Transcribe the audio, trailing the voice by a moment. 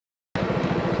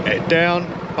Head down,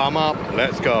 bum up,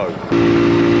 let's go.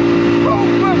 Oh,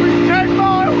 flipping 10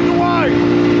 miles away!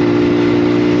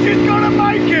 She's gonna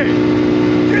make it!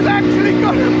 She's actually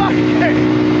gonna make it!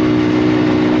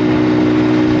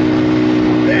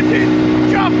 This is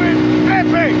jumping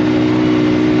epic!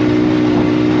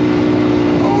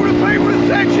 All the people that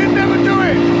said she'd never do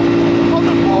it on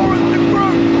the forums and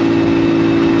groups.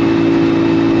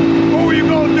 All you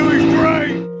gotta do is dream.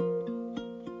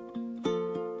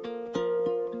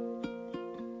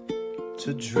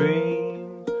 To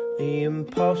dream the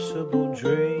impossible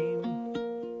dream,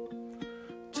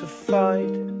 to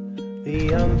fight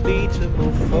the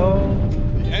unbeatable foe,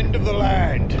 The end of the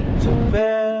land. to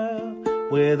bear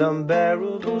with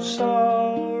unbearable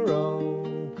sorrow,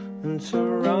 and to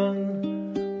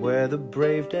run where the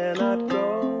brave dare not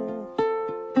go,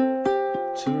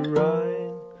 to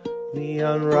right the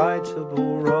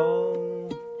unrightable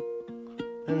wrong,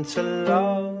 and to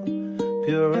love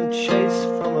pure and chaste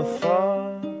from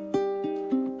afar,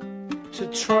 to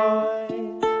try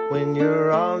when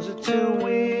your arms are too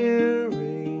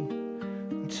weary,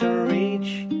 to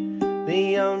reach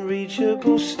the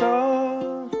unreachable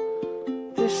star.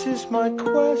 This is my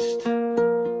quest,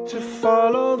 to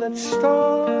follow that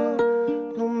star,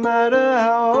 no matter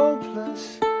how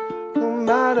hopeless, no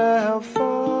matter how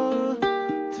far,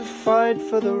 to fight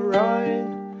for the right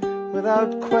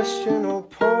without question or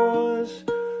pause,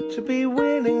 to be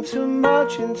willing to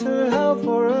march into hell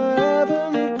for a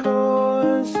heavenly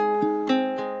cause.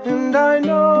 And I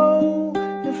know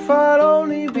if I'll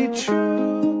only be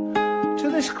true to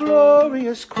this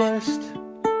glorious quest,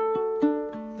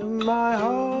 then my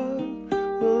heart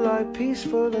will lie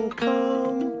peaceful and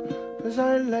calm as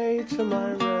I lay to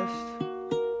my rest.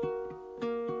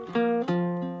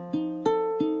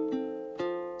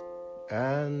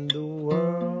 And the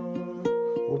world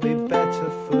will be better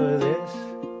for this,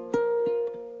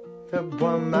 that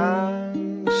one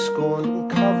man scorned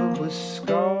and covered with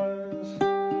scars,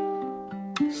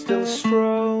 still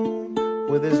strong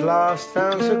with his last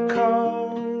ounce of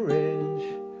courage,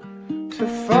 to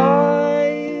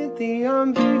fight the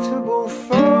unbeatable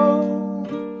foe,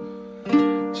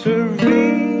 to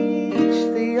reach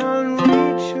the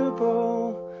unreachable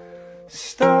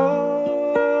star.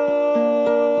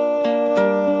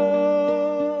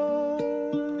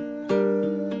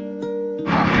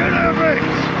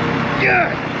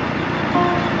 Yes!